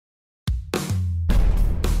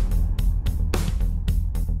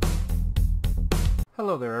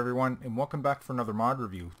Hello there everyone, and welcome back for another mod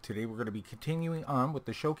review. Today we're going to be continuing on with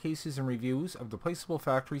the showcases and reviews of the placeable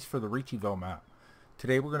factories for the Ricciville map.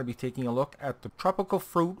 Today we're going to be taking a look at the Tropical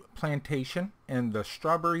Fruit Plantation and the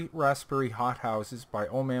Strawberry Raspberry Hothouses by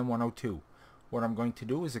Old Man 102. What I'm going to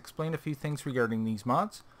do is explain a few things regarding these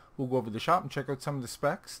mods. We'll go over the shop and check out some of the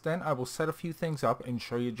specs. Then I will set a few things up and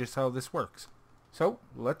show you just how this works. So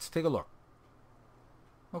let's take a look.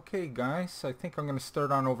 Okay guys, I think I'm going to start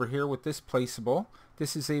on over here with this placeable.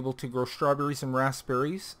 This is able to grow strawberries and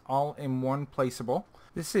raspberries all in one placeable.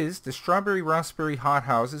 This is the Strawberry Raspberry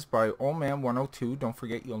Hothouses by Old Man 102. Don't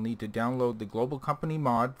forget you'll need to download the Global Company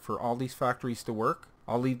mod for all these factories to work.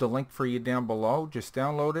 I'll leave the link for you down below. Just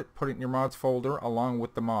download it, put it in your mods folder along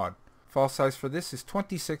with the mod. File size for this is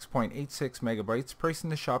 26.86 megabytes. Price in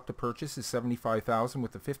the shop to purchase is $75,000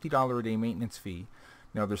 with a $50 a day maintenance fee.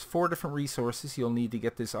 Now there's 4 different resources you'll need to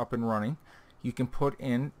get this up and running. You can put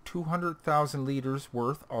in 200,000 liters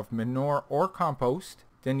worth of manure or compost.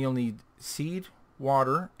 Then you'll need seed,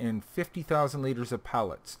 water, and 50,000 liters of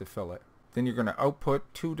pellets to fill it. Then you're going to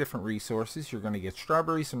output 2 different resources. You're going to get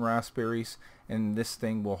strawberries and raspberries, and this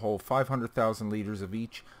thing will hold 500,000 liters of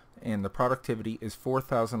each, and the productivity is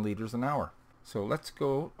 4,000 liters an hour. So let's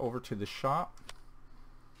go over to the shop.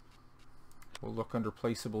 We'll look under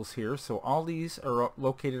placeables here. So all these are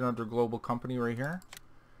located under Global Company right here.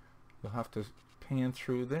 You'll have to pan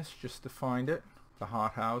through this just to find it. The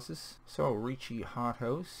hothouses. So Ricciville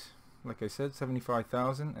Hothouse, like I said,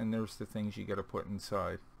 75,000, and there's the things you got to put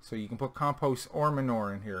inside. So you can put compost or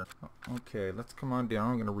manure in here. Okay, let's come on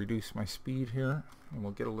down. I'm going to reduce my speed here, and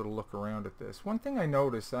we'll get a little look around at this. One thing I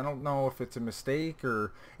noticed, I don't know if it's a mistake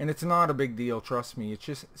and it's not a big deal, trust me. It's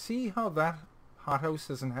just, see how that hothouse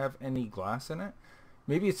doesn't have any glass in it?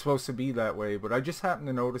 Maybe it's supposed to be that way, but I just happened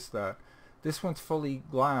to notice that this one's fully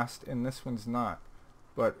glassed and this one's not.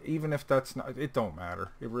 But even if that's not, it don't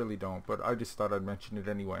matter. It really don't, but I just thought I'd mention it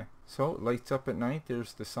anyway. So it lights up at night.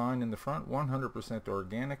 There's the sign in the front, 100%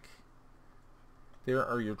 organic. There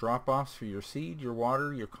are your drop-offs for your seed, your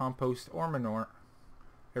water, your compost or manure.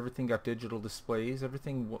 Everything got digital displays.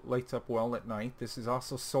 Everything lights up well at night. This is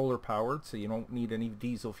also solar powered, so you don't need any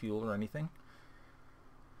diesel fuel or anything.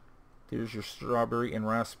 There's your strawberry and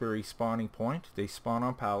raspberry spawning point. They spawn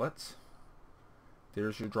on pallets.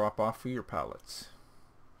 There's your drop off for your pallets.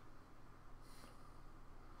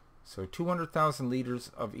 So 200,000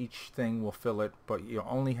 liters of each thing will fill it, but you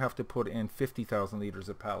only have to put in 50,000 liters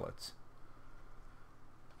of pallets.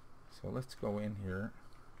 So let's go in here.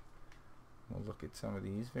 We'll look at some of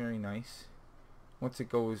these. Very nice. Once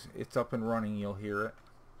it's up and running, you'll hear it.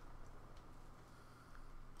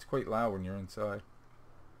 It's quite loud when you're inside.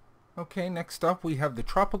 Okay, next up we have the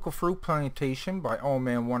Tropical Fruit Plantation by Old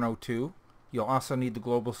Man 102. You'll also need the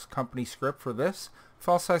Global Company script for this.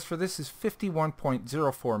 File size for this is 51.04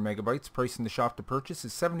 megabytes. Price in the shop to purchase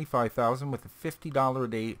is $75,000 with a $50 a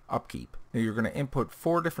day upkeep. Now you're going to input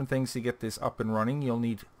 4 different things to get this up and running. You'll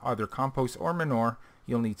need either compost or manure.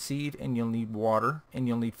 You'll need seed, and you'll need water, and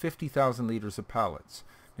you'll need 50,000 liters of pellets.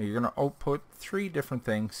 Now you're going to output 3 different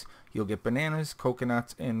things. You'll get bananas,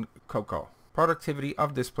 coconuts, and cocoa. Productivity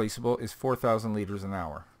of this placeable is 4,000 liters an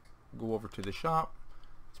hour. Go over to the shop.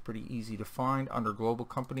 It's pretty easy to find under Global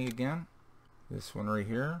Company again. This one right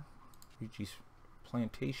here, Ricciville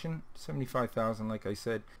Plantation, 75,000 like I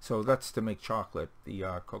said. So that's to make chocolate, the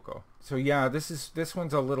cocoa. So yeah, this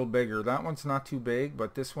one's a little bigger. That one's not too big,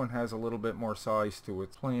 but this one has a little bit more size to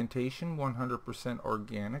it. Plantation, 100%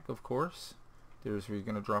 organic, of course. There's where you're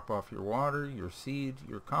going to drop off your water, your seed,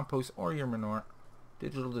 your compost, or your manure.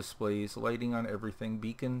 Digital displays, lighting on everything,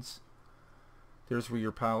 beacons. There's where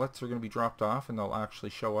your pallets are going to be dropped off, and they'll actually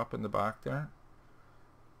show up in the back there.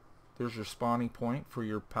 There's your spawning point for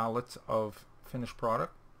your pallets of finished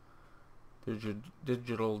product. There's your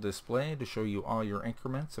digital display to show you all your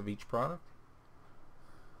increments of each product.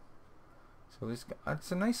 So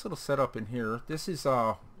it's a nice little setup in here. This is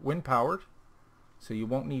wind powered, so you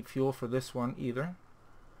won't need fuel for this one either.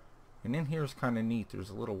 And in here is kind of neat. There's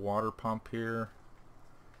a little water pump here.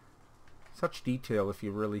 Such detail if you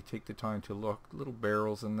really take the time to look. Little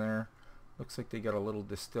barrels in there. Looks like they got a little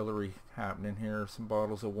distillery happening here. Some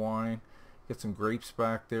bottles of wine. Get some grapes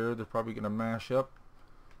back there. They're probably going to mash up.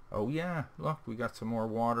 Oh yeah, look, we got some more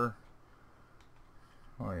water.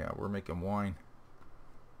 Oh yeah, we're making wine.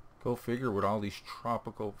 Go figure with all these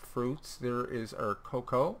tropical fruits. There is our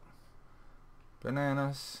cocoa,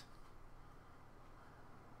 bananas,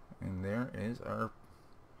 and there is our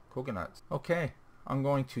coconuts. Okay. I'm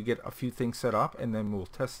going to get a few things set up and then we'll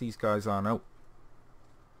test these guys on out.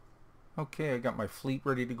 Okay, I got my fleet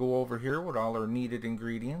ready to go over here with all our needed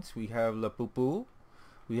ingredients. We have la poo-poo,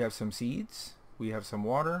 we have some seeds, We have some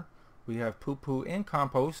water, we have poo-poo and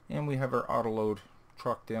compost, and we have our autoload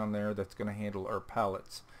truck down there that's going to handle our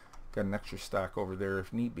pallets. Got an extra stack over there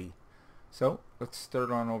if need be. So let's start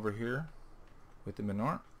on over here with the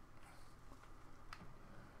manure,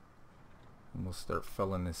 and we'll start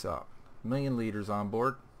filling this up. 1,000,000 liters on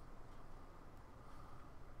board.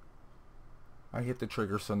 I hit the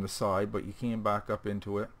triggers on the side, but you can back up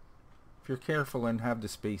into it. If you're careful and have the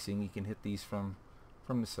spacing, you can hit these from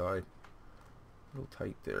the side. A little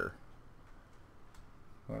tight there,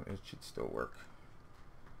 but it should still work.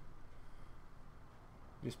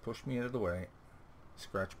 Just push me out of the way.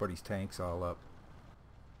 Scratch Buddy's tanks all up.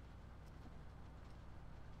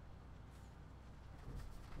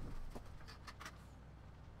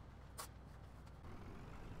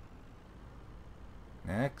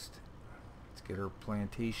 Next, let's get our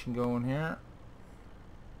plantation going here.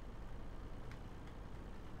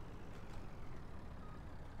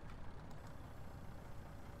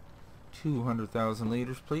 $200,000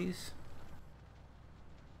 liters, please.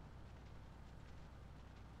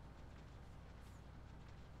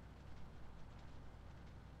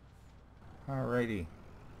 Alrighty.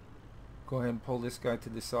 Go ahead and pull this guy to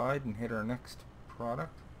the side and hit our next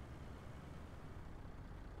product.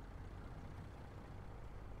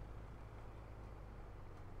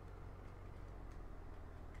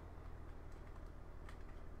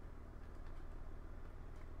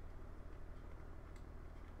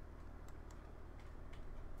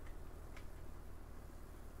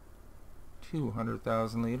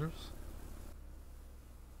 $200,000 liters.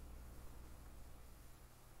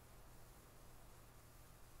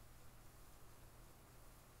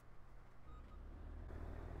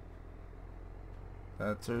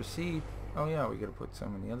 That's our seed. Oh yeah, we gotta put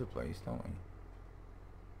some in the other place, don't we?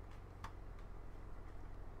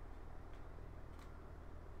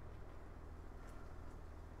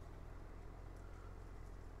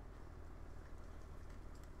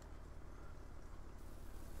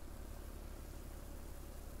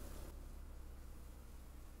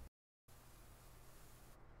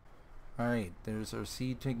 Alright, there's our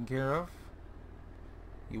seed taken care of.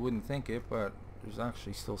 You wouldn't think it, but there's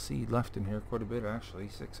actually still seed left in here, quite a bit actually,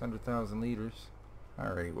 600,000 liters.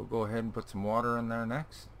 Alright, we'll go ahead and put some water in there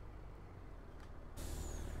next.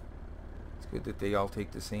 It's good that they all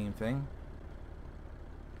take the same thing.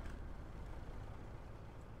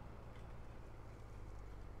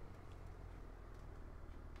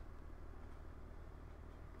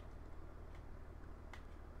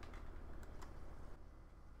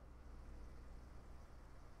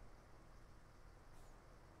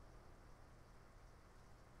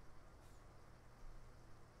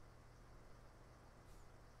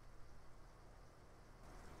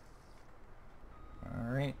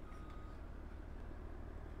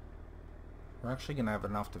 We're actually going to have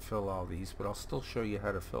enough to fill all these, but I'll still show you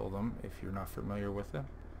how to fill them if you're not familiar with it.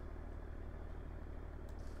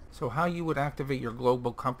 So how you would activate your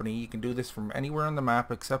global company, you can do this from anywhere on the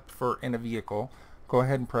map except for in a vehicle. Go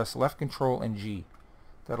ahead and press left control and G.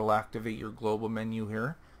 That'll activate your global menu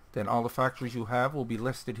here. Then all the factories you have will be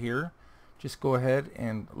listed here. Just go ahead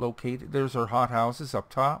and locate. There's our hothouses up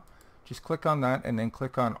top. Just click on that and then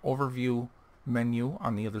click on overview menu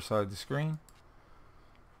on the other side of the screen.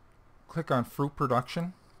 Click on fruit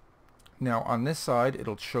production. Now on this side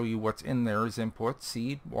it'll show you what's in there as input: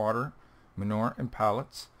 seed, water, manure, and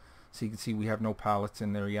pallets. So you can see we have no pallets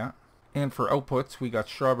in there yet. And for outputs we got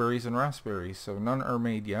strawberries and raspberries, so none are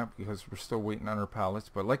made yet because we're still waiting on our pallets.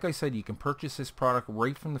 But like I said, you can purchase this product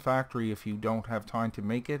right from the factory if you don't have time to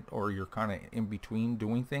make it or you're kind of in between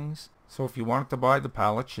doing things. So if you want to buy the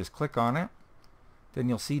pallets, just click on it. Then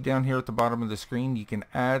you'll see down here at the bottom of the screen you can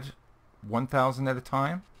add 1,000 at a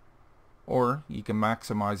time, or you can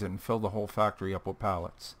maximize it and fill the whole factory up with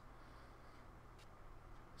pallets.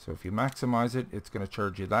 So if you maximize it, it's going to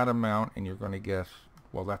charge you that amount, and you're going to get,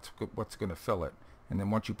 well, that's what's going to fill it. And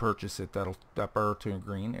then once you purchase it, that bar will turn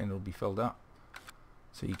green and it'll be filled up.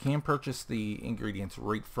 So you can purchase the ingredients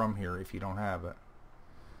right from here if you don't have it.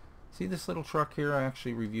 See this little truck here? I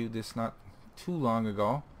actually reviewed this not too long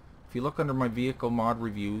ago. If you look under my vehicle mod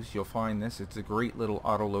reviews, you'll find this. It's a great little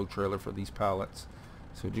auto load trailer for these pallets.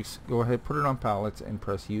 So just go ahead, put it on pallets and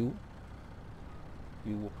press U.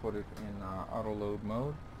 You will put it in auto load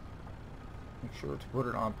mode. Make sure to put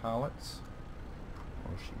it on pallets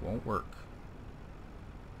or she won't work.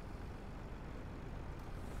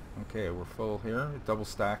 Okay, we're full here. It double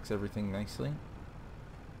stacks everything nicely.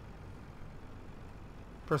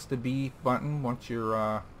 Press the B button once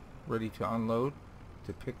you're ready to unload.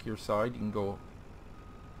 To pick your side, you can go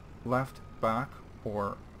left, back,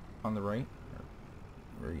 or on the right.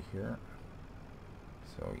 Right here.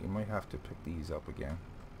 So you might have to pick these up again.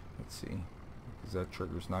 Let's see, because that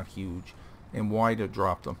trigger's not huge. And why to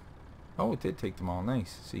drop them? Oh, it did take them all.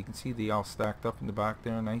 Nice. So you can see they all stacked up in the back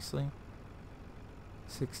there nicely.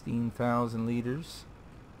 16,000 liters.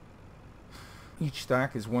 Each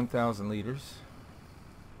stack is 1,000 liters.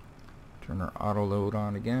 Turn our auto load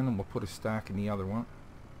on again, and we'll put a stack in the other one.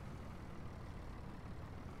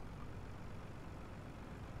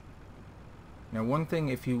 Now one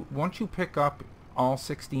thing, once you pick up all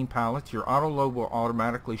 16 pallets, your auto load will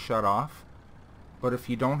automatically shut off. But if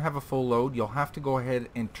you don't have a full load, you'll have to go ahead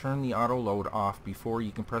and turn the auto load off before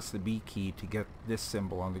you can press the B key to get this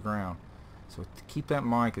symbol on the ground. So to keep that in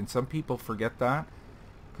mind, and some people forget that,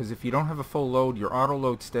 because if you don't have a full load, your auto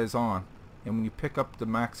load stays on, and when you pick up the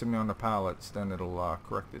max amount of pallets, then it'll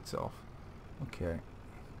correct itself. Okay.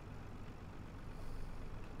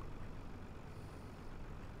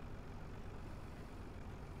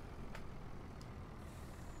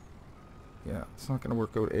 Yeah, it's not going to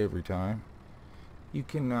work out every time. You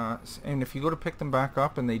can, and if you go to pick them back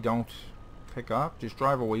up and they don't pick up, just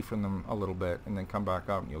drive away from them a little bit and then come back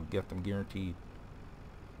up and you'll get them guaranteed.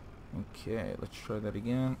 Okay, let's try that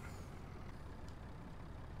again.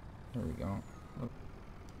 There we go.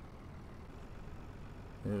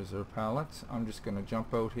 There's our pallets. I'm just going to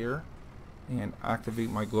jump out here and activate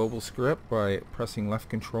my global script by pressing left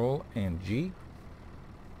control and G.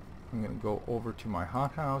 I'm going to go over to my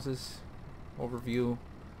hothouses overview,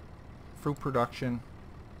 fruit production.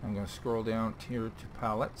 I'm going to scroll down here to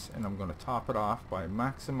pallets, and I'm going to top it off by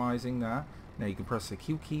maximizing that. Now you can press the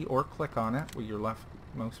Q key or click on it with your left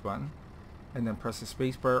mouse button, and then press the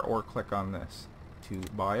space bar or click on this to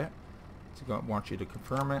buy it. So I want you to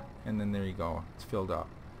confirm it, and then there you go, it's filled up.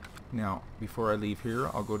 Now before I leave here,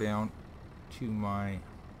 I'll go down to my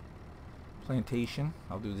plantation.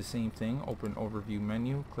 I'll do the same thing. Open overview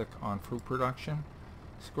menu, click on fruit production,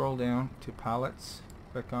 scroll down to pallets,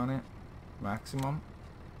 click on it, maximum,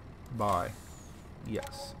 buy.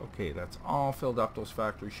 Yes. Okay, that's all filled up. Those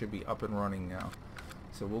factories should be up and running now.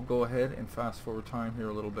 So we'll go ahead and fast forward time here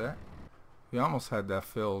a little bit. We almost had that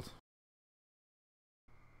filled.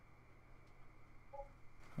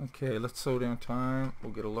 Okay, let's slow down time.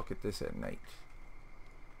 We'll get a look at this at night.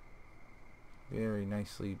 Very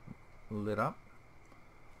nicely lit up.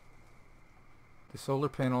 The solar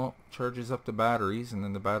panel charges up the batteries, and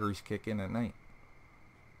then the batteries kick in at night.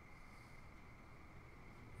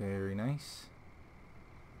 Very nice.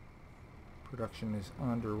 Production is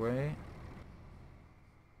underway.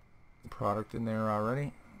 Product in there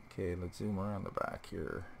already. Okay, let's zoom around the back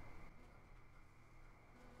here.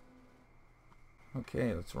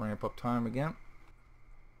 Okay, let's ramp up time again.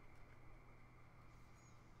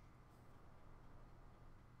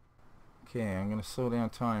 Okay, I'm going to slow down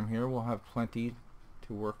time here. We'll have plenty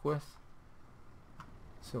to work with.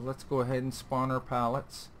 So let's go ahead and spawn our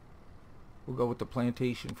pallets. We'll go with the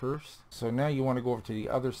plantation first. So now you want to go over to the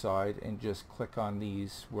other side and just click on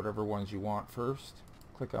these, whatever ones you want first.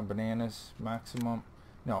 Click on bananas, maximum.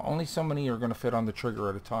 Now only so many are going to fit on the trigger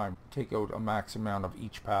at a time. Take out a max amount of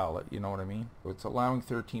each pallet, you know what I mean? So it's allowing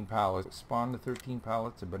 13 pallets. Spawn the 13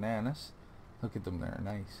 pallets of bananas. Look at them there,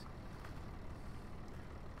 nice.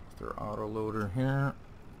 Their auto loader here.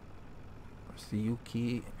 There's the U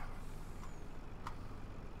key.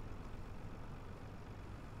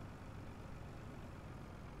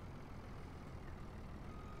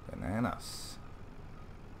 Bananas.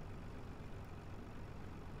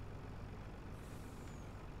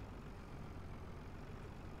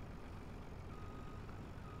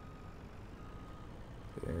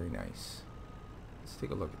 Very nice. Let's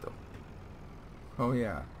take a look at them. Oh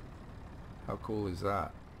yeah. How cool is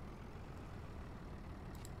that?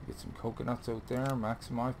 Get some coconuts out there.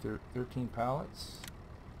 Maximize 13 pallets.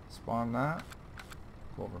 Spawn that.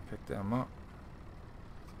 Go over and pick them up.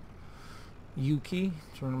 U key.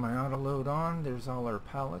 Turn my auto load on. There's all our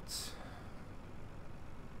pallets.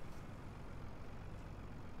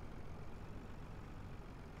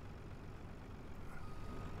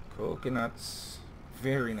 Coconuts.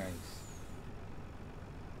 Very nice.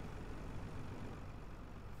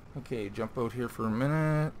 Okay, jump out here for a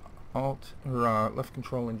minute. Alt or left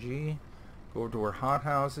control and G. Go to our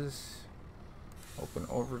hothouses. Open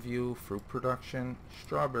overview, fruit production,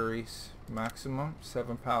 strawberries, maximum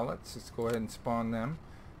 7 pallets. Let's go ahead and spawn them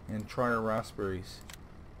and try our raspberries.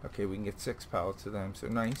 Okay, we can get 6 pallets of them, so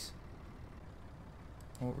nice.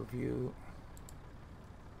 Overview.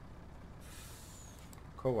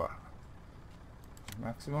 Coa.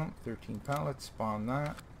 Maximum 13 pallets, spawn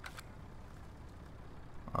that.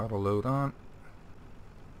 Auto load on.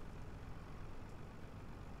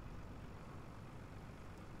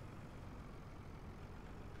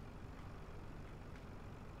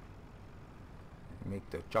 Make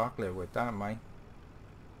the chocolate with that, mate.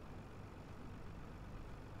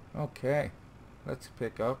 Okay, let's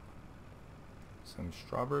pick up some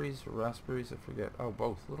strawberries or raspberries, I forget. Oh,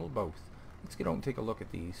 both, little both. Let's get out and take a look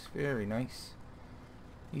at these. Very nice.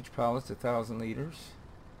 Each pallet's 1,000 liters.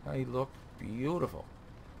 They look beautiful.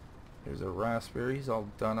 There's the raspberries all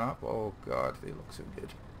done up. Oh God, they look so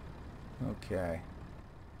good. Okay.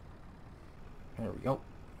 There we go.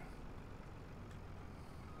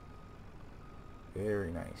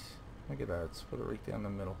 Very nice. Look at that. Let's put it right down the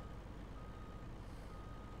middle.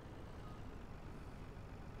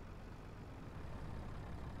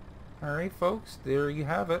 Alright folks, there you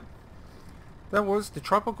have it. That was the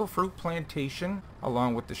Tropical Fruit Plantation,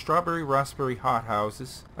 along with the Strawberry Raspberry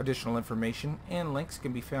Hothouses. Additional information and links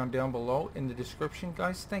can be found down below in the description.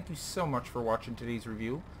 Guys, thank you so much for watching today's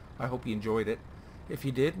review. I hope you enjoyed it. If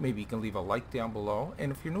you did, maybe you can leave a like down below.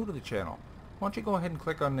 And if you're new to the channel, why don't you go ahead and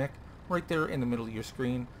click on Nick right there in the middle of your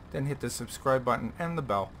screen. Then hit the subscribe button and the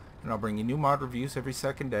bell. And I'll bring you new mod reviews every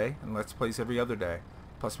second day and Let's Plays every other day.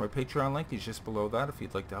 Plus my Patreon link is just below that if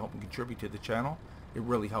you'd like to help and contribute to the channel. It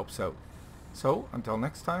really helps out. So, until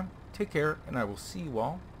next time, take care, and I will see you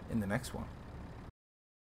all in the next one.